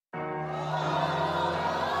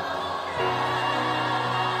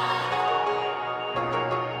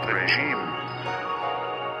regime.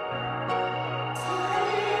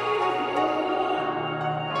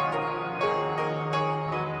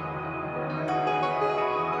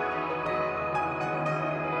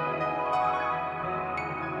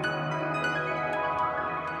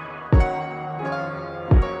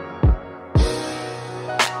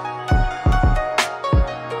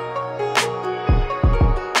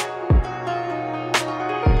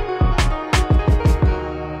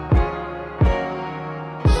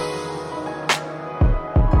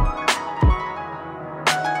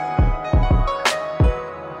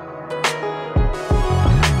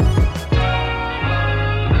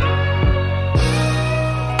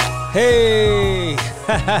 Hey,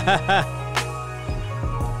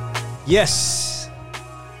 yes,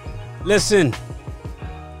 listen,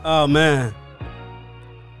 oh man,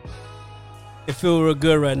 it feels real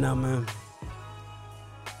good right now, man.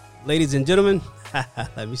 Ladies and gentlemen,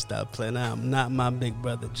 let me stop playing. I'm not my big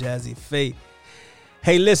brother, Jazzy Faye.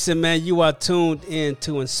 Hey, listen, man, you are tuned in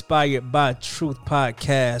to Inspired by Truth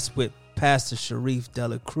podcast with Pastor Sharif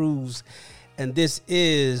Dela Cruz. And this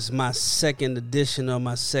is my second edition of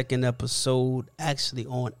my second episode, actually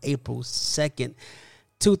on April 2nd,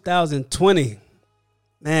 2020.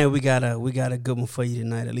 Man, we got a good one for you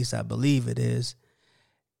tonight. At least I believe it is.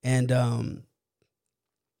 And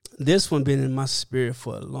this one been in my spirit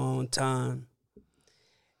for a long time.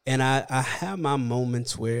 And I have my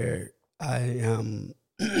moments where I am,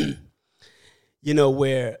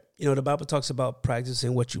 where the Bible talks about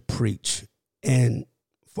practicing what you preach. And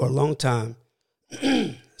for a long time,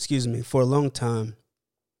 for a long time,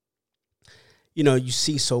 you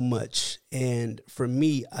see so much. And for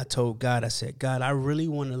me, I told God, I said, God, I really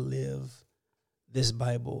want to live this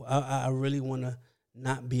Bible. I really want to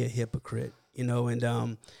not be a hypocrite, and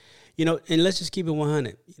let's just keep it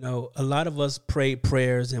 100. A lot of us prayed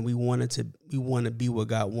prayers and we want to be what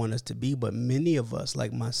God wants us to be. But many of us,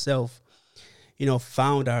 like myself,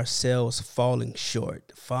 found ourselves falling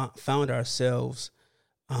short, found ourselves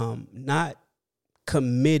not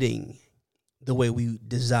committing the way we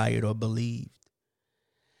desired or believed.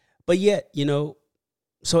 But yet,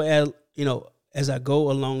 so as I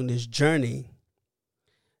go along this journey,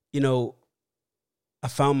 I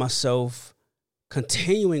found myself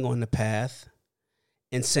continuing on the path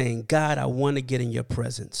and saying, God, I want to get in your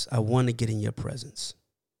presence. I want to get in your presence.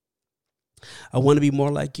 I want to be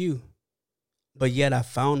more like you. But yet I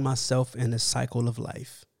found myself in a cycle of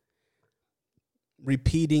life,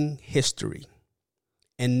 repeating history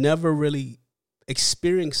and never really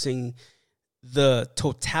experiencing the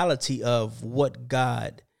totality of what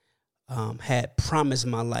God had promised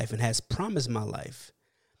my life and has promised my life.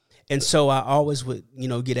 And so I always would,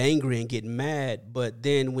 get angry and get mad. But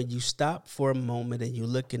then when you stop for a moment and you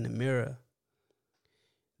look in the mirror,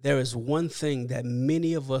 there is one thing that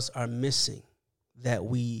many of us are missing that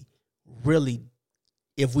we really,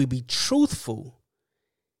 if we be truthful,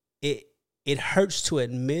 it hurts to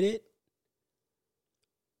admit it,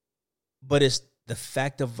 but it's the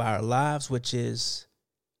fact of our lives, which is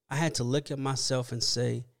I had to look at myself and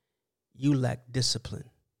say, you lack discipline.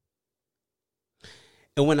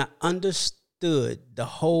 And when I understood the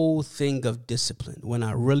whole thing of discipline, when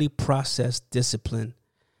I really processed discipline,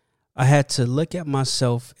 I had to look at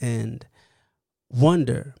myself and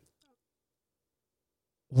wonder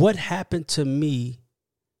what happened to me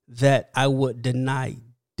that I would deny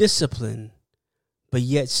discipline, but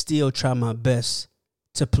yet still try my best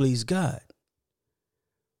to please God.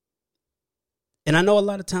 And I know a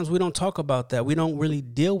lot of times we don't talk about that. We don't really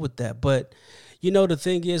deal with that. But, the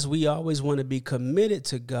thing is, we always want to be committed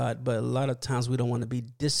to God, but a lot of times we don't want to be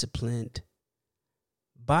disciplined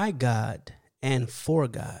by God and for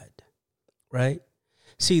God, right?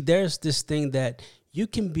 See, there's this thing that you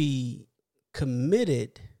can be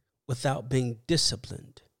committed without being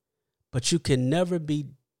disciplined, but you can never be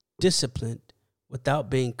disciplined without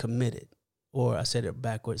being committed. Or I said it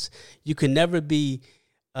backwards. You can never be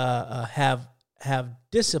have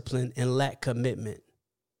discipline and lack commitment.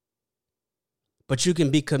 But you can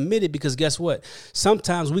be committed because guess what?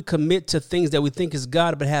 Sometimes we commit to things that we think is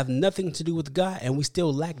God but have nothing to do with God, and we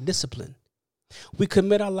still lack discipline. We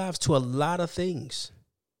commit our lives to a lot of things.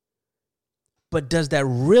 But does that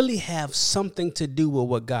really have something to do with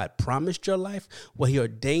what God promised your life, what he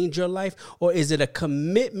ordained your life? Or is it a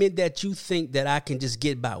commitment that you think that I can just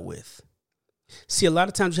get by with? See, a lot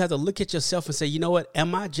of times you have to look at yourself and say, you know what?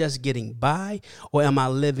 Am I just getting by, or am I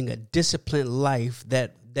living a disciplined life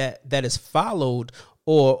that is followed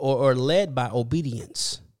or led by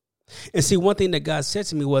obedience? And see, one thing that God said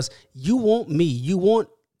to me was, you want me, you want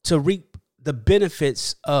to reap the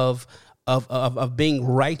benefits of of being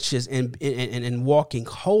righteous and walking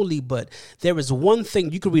holy. But there is one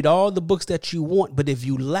thing: you can read all the books that you want, but if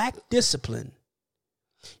you lack discipline,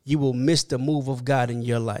 you will miss the move of God in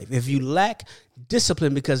your life. If you lack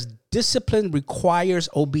discipline, because discipline requires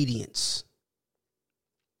obedience.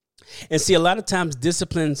 And see, a lot of times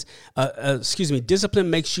discipline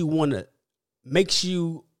makes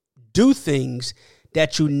you do things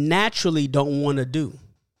that you naturally don't want to do.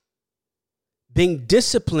 Being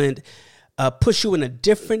disciplined puts you in a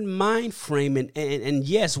different mind frame. And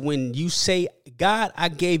yes, when you say, God, I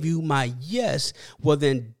gave you my yes, well,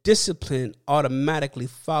 then discipline automatically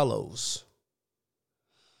follows.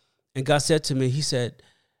 And God said to me, he said,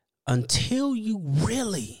 until you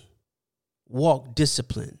really walk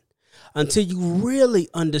discipline, until you really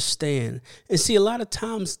understand. And see, a lot of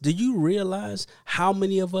times, do you realize how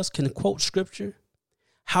many of us can quote scripture?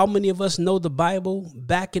 How many of us know the Bible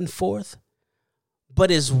back and forth? But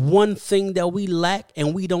it's one thing that we lack,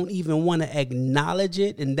 and we don't even want to acknowledge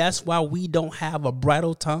it. And that's why we don't have a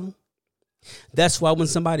bridle tongue. That's why when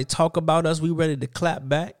somebody talk about us, we ready to clap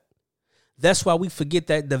back. That's why we forget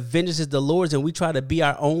that the vengeance is the Lord's, and we try to be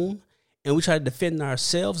our own, and we try to defend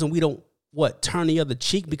ourselves, and we don't turn the other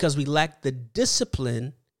cheek because we lack the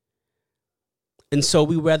discipline. And so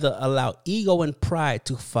we rather allow ego and pride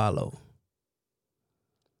to follow.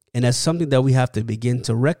 And that's something that we have to begin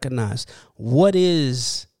to recognize. What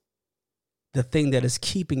is the thing that is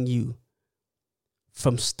keeping you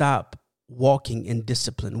from stop walking in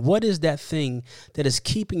discipline? What is that thing that is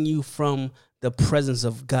keeping you from the presence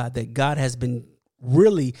of God, that God has been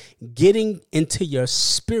really getting into your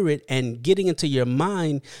spirit and getting into your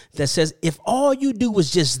mind, that says, if all you do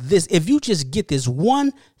is just this, if you just get this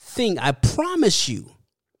one thing, I promise you.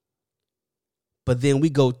 But then we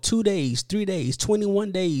go 2 days, 3 days,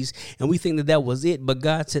 21 days, and we think that was it. But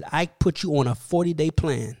God said, I put you on a 40-day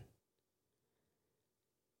plan.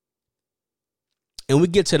 And we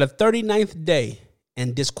get to the 39th day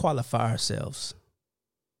and disqualify ourselves.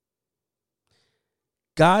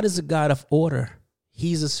 God is a God of order.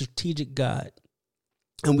 He's a strategic God.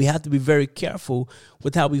 And we have to be very careful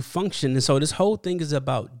with how we function. And so this whole thing is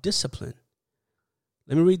about discipline.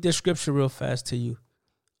 Let me read this scripture real fast to you.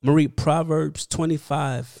 I'm going to read Proverbs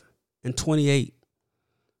 25 and 28.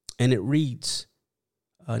 And it reads,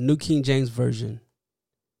 New King James Version,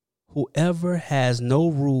 whoever has no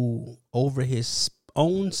rule over his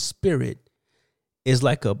own spirit is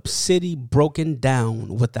like a city broken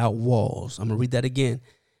down without walls. I'm going to read that again.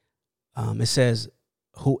 It says,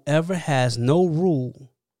 whoever has no rule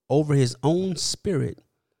over his own spirit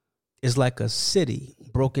is like a city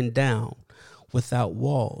broken down without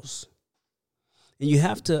walls. And you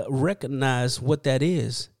have to recognize what that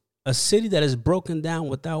is. A city that is broken down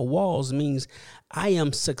without walls means I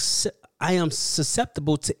am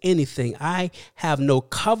susceptible to anything. I have no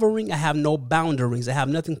covering. I have no boundaries. I have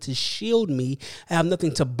nothing to shield me. I have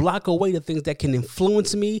nothing to block away the things that can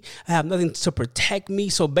influence me. I have nothing to protect me.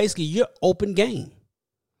 So basically, you're open game.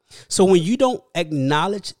 So when you don't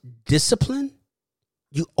acknowledge discipline,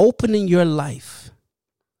 you opening your life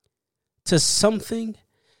to something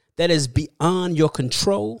that is beyond your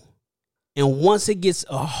control. And once it gets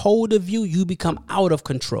a hold of you, you become out of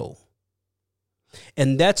control.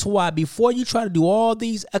 And that's why before you try to do all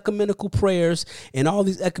these ecumenical prayers and all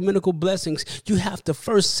these ecumenical blessings, you have to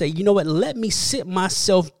first say, you know what, let me sit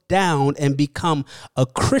myself down and become a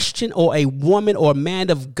Christian or a woman or a man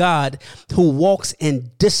of God who walks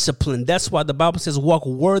in discipline. That's why the Bible says walk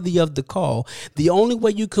worthy of the call. The only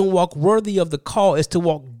way you can walk worthy of the call is to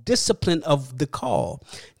walk discipline of the call.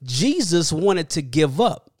 Jesus wanted to give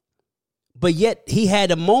up, but yet he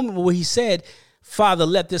had a moment where he said, Father,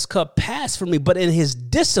 let this cup pass from me. But in his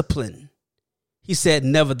discipline, he said,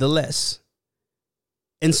 nevertheless.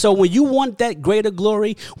 And so when you want that greater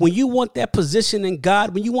glory, when you want that position in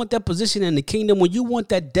God, when you want that position in the kingdom, when you want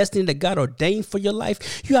that destiny that God ordained for your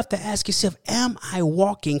life, you have to ask yourself, am I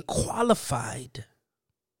walking qualified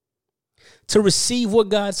to receive what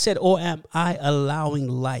God said, or am I allowing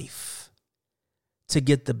life to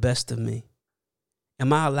get the best of me?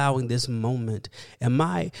 Am I allowing this moment? Am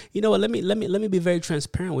I, you know what, let me be very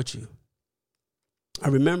transparent with you. I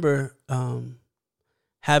remember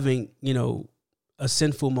having, a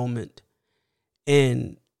sinful moment.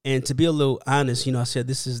 And to be a little honest, I said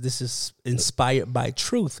this is inspired by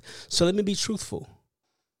truth. So let me be truthful.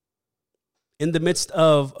 In the midst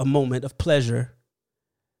of a moment of pleasure,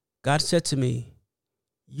 God said to me,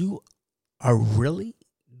 you are really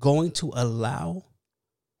going to allow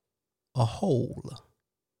a hole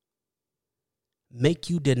make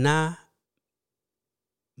you deny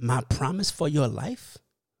my promise for your life?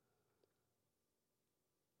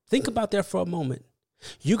 Think about that for a moment.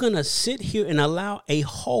 You're going to sit here and allow a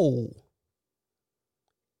hole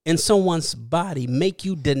in someone's body make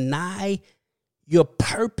you deny your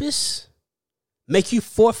purpose, make you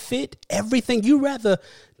forfeit everything. You rather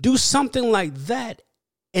do something like that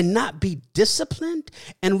and not be disciplined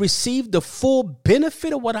and receive the full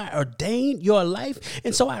benefit of what I ordained your life.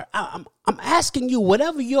 And so I'm asking you,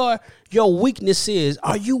 whatever your weakness is,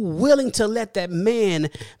 are you willing to let that man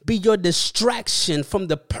be your distraction from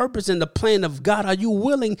the purpose and the plan of God? Are you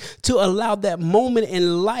willing to allow that moment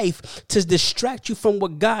in life to distract you from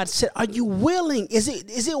what God said? Are you willing? Is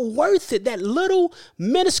it worth it? That little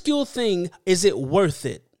minuscule thing, is it worth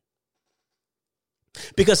it?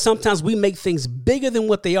 Because sometimes we make things bigger than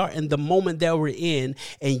what they are in the moment that we're in.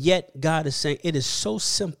 And yet God is saying it is so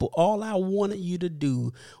simple. All I wanted you to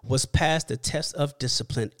do was pass the test of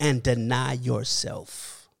discipline and deny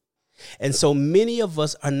yourself. And so many of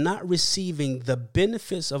us are not receiving the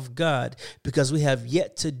benefits of God because we have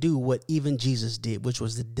yet to do what even Jesus did, which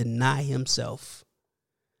was to deny himself.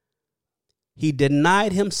 He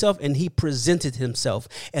denied himself and he presented himself.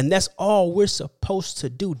 And that's all we're supposed to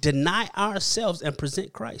do. Deny ourselves and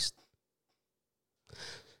present Christ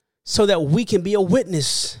so that we can be a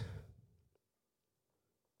witness.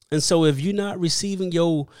 And so if you're not receiving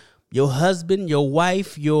your husband, your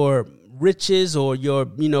wife, your riches, or your,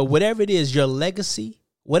 whatever it is, your legacy,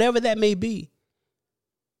 whatever that may be,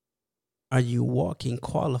 are you walking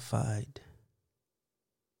qualified?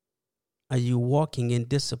 Are you walking in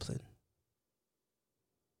discipline?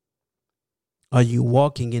 Are you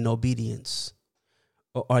walking in obedience?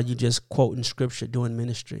 Or are you just quoting scripture doing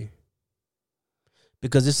ministry?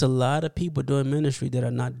 Because it's a lot of people doing ministry that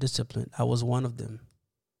are not disciplined. I was one of them.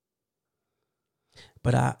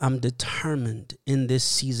 But I'm determined in this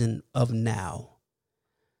season of now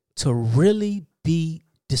to really be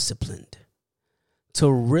disciplined, to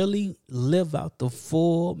really live out the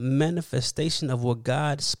full manifestation of what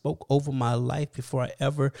God spoke over my life before I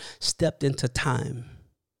ever stepped into time.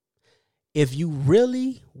 If you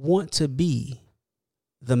really want to be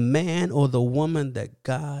the man or the woman that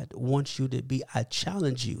God wants you to be, I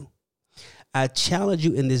challenge you. I challenge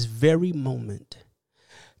you in this very moment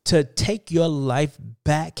to take your life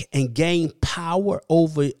back and gain power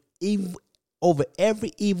over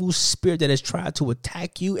every evil spirit that has tried to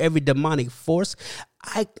attack you, every demonic force.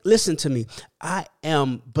 Listen to me. I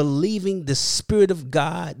am believing the Spirit of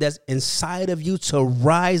God that's inside of you to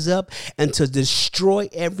rise up and to destroy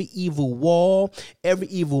every evil wall, every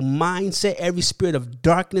evil mindset, every spirit of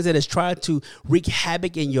darkness that has tried to wreak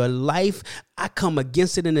havoc in your life. I come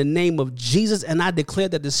against it in the name of Jesus, and I declare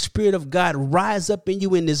that the Spirit of God rise up in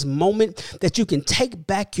you in this moment, that you can take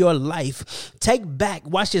back your life, take back,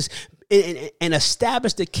 watch this, and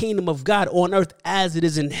establish the kingdom of God on earth as it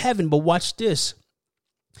is in heaven. But watch this.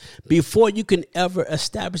 Before you can ever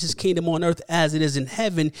establish his kingdom on earth as it is in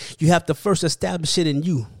heaven, you have to first establish it in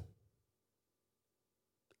you.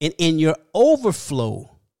 And in your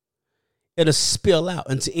overflow, it'll spill out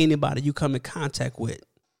into anybody you come in contact with.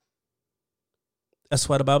 That's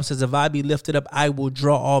why the Bible says, if I be lifted up, I will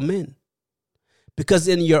draw all men. Because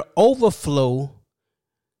in your overflow,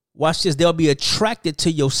 watch this, they'll be attracted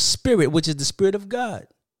to your spirit, which is the Spirit of God.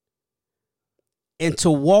 And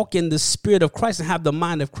to walk in the Spirit of Christ and have the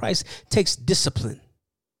mind of Christ takes discipline.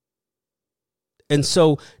 And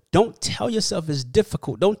so don't tell yourself it's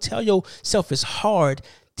difficult. Don't tell yourself it's hard.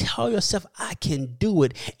 Tell yourself, I can do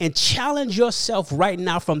it. And challenge yourself right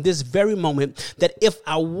now from this very moment that if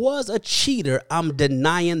I was a cheater, I'm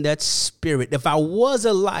denying that spirit. If I was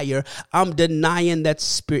a liar, I'm denying that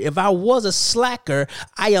spirit. If I was a slacker,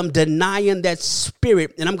 I am denying that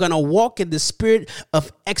spirit. And I'm going to walk in the spirit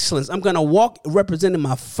of excellence. I'm going to walk representing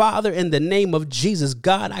my Father in the name of Jesus.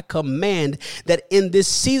 God, I command that in this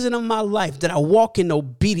season of my life, that I walk in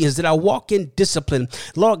obedience, that I walk in discipline.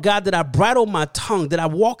 Lord God, that I bridle my tongue, that I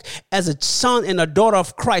walk as a son and a daughter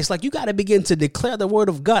of Christ. Like, you got to begin to declare the word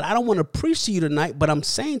of God. I don't want to preach to you tonight, but I'm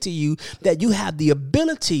saying to you that you have the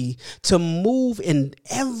ability to move in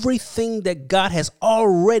everything that God has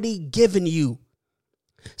already given you.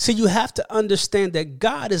 So you have to understand that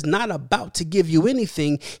God is not about to give you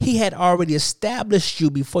anything. He had already established you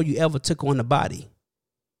before you ever took on the body.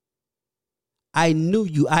 I knew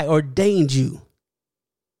you. I ordained you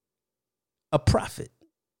a prophet.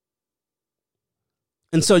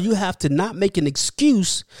 And so you have to not make an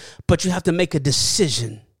excuse, but you have to make a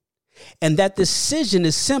decision. And that decision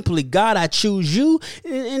is simply, God, I choose you.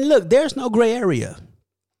 And look, there's no gray area.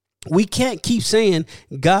 We can't keep saying,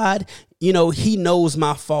 God, he knows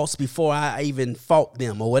my faults before I even fault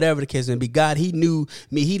them, or whatever the case may be. God, he knew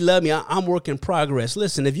me. He loved me. I'm work in progress.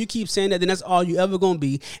 Listen, if you keep saying that, then that's all you ever going to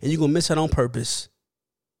be. And you're going to miss out on purpose.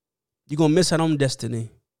 You're going to miss out on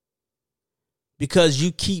destiny. Because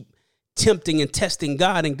you keep tempting and testing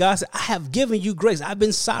God. And God said, I have given you grace. I've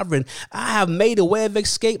been sovereign. I have made a way of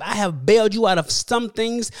escape. I have bailed you out of some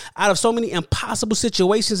things, out of so many impossible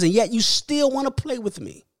situations. And yet you still want to play with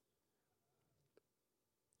me.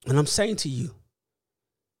 And I'm saying to you,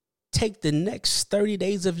 take the next 30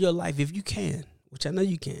 days of your life, if you can, which I know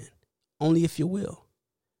you can, only if you will,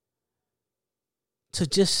 to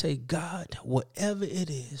just say, God, whatever it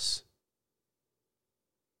is,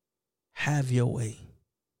 have your way.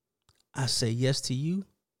 I say yes to you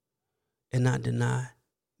and not deny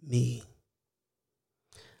me.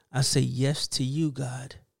 I say yes to you,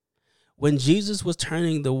 God. When Jesus was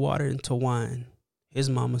turning the water into wine, his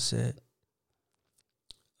mama said,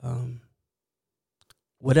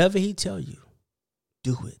 whatever he tell you,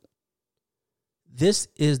 do it. This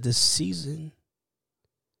is the season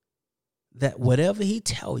that whatever he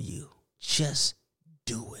tell you, just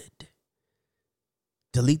do it.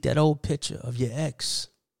 Delete that old picture of your ex.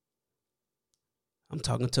 I'm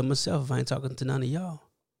talking to myself if I ain't talking to none of y'all.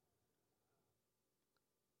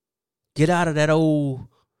 Get out of that old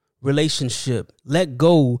relationship. Let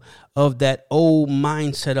go of that old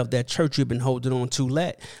mindset of that church you've been holding on to.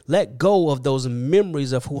 Let go of those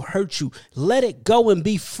memories of who hurt you. Let it go and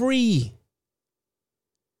be free.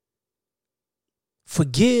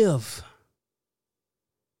 Forgive.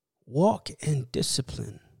 Walk in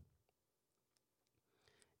discipline.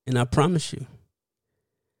 And I promise you,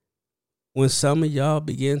 when some of y'all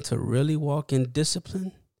begin to really walk in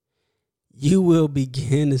discipline, you will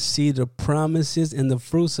begin to see the promises and the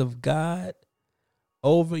fruits of God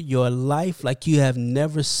over your life like you have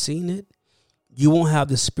never seen it. You won't have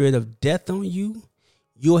the spirit of death on you.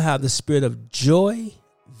 You'll have the spirit of joy,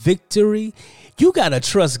 victory. You got to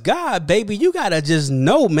trust God, baby. You got to just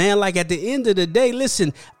know, man, like at the end of the day,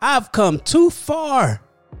 listen, I've come too far.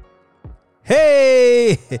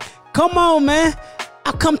 Hey, come on, man.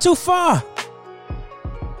 I've come too far.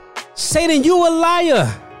 Satan, you a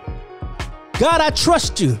liar. God, I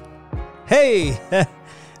trust you. Hey,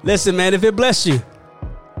 listen, man, if it bless you,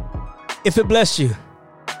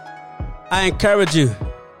 I encourage you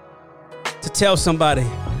to tell somebody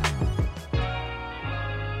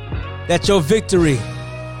that your victory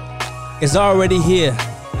is already here,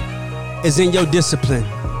 is in your discipline.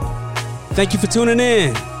 Thank you for tuning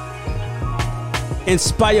in.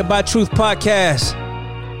 Inspired by Truth podcast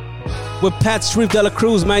with Pat Sharif de la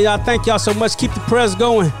Cruz, man. Y'all, thank y'all so much. Keep the prayers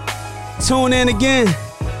going. Tune in again.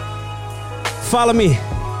 Follow me.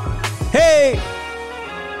 Hey.